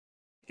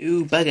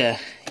Ooh, bugger.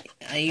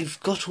 I've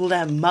got all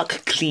that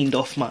muck cleaned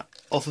off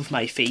of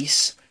my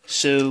face,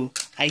 so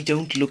I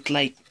don't look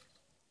like...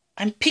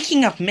 I'm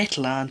picking up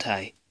metal, aren't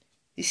I?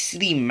 These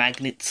silly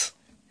magnets.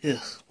 Ugh,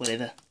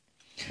 whatever.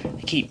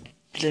 I keep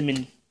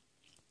blimmin'...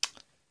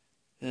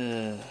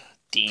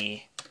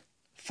 dear.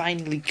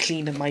 Finally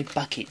cleaned up my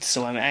bucket,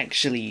 so I'm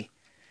actually...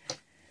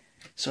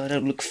 So I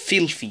don't look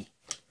filthy.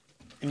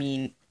 I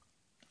mean,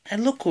 I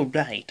look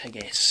alright, I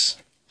guess.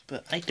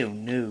 But I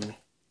don't know.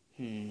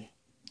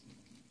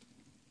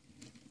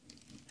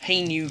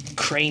 Hey, new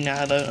crane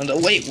adder, and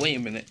wait a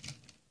minute.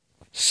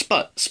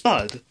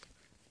 Spud.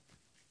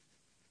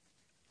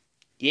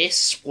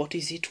 Yes, what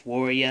is it,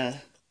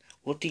 warrior?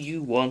 What do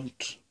you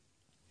want?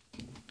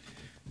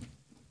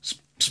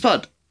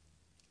 Spud.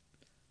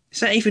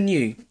 Is that even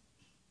you?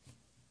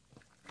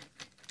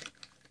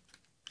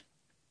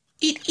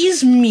 It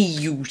is me,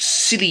 you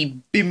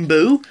silly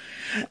bimbo.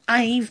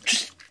 I've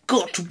just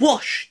got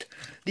washed.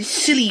 This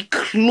silly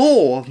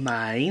claw of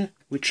mine,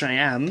 which I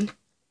am,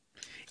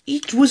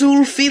 it was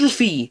all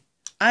filthy.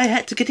 I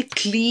had to get it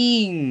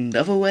cleaned,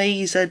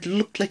 otherwise I'd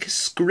look like a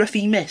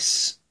scruffy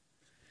mess.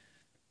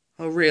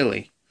 Oh,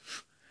 really?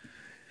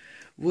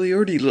 Well, you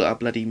already look a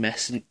bloody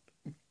mess, and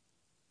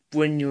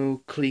when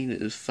you're clean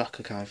as fuck,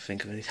 I can't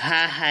think of anything.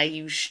 Ha ha,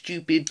 you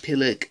stupid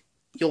pillock.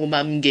 Your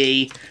mum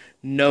gay.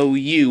 No,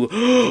 you.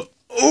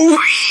 Oh!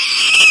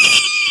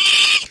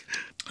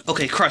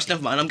 Okay, Christ,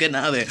 never mind, I'm getting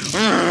out of there.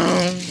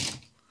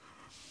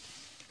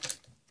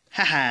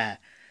 Haha.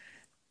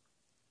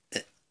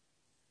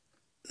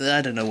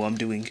 I don't know what I'm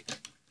doing.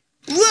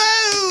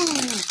 Whoa!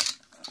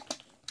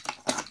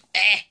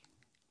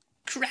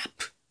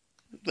 Crap.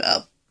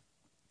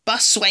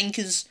 Bus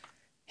wankers.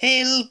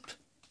 Help.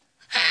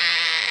 Ah!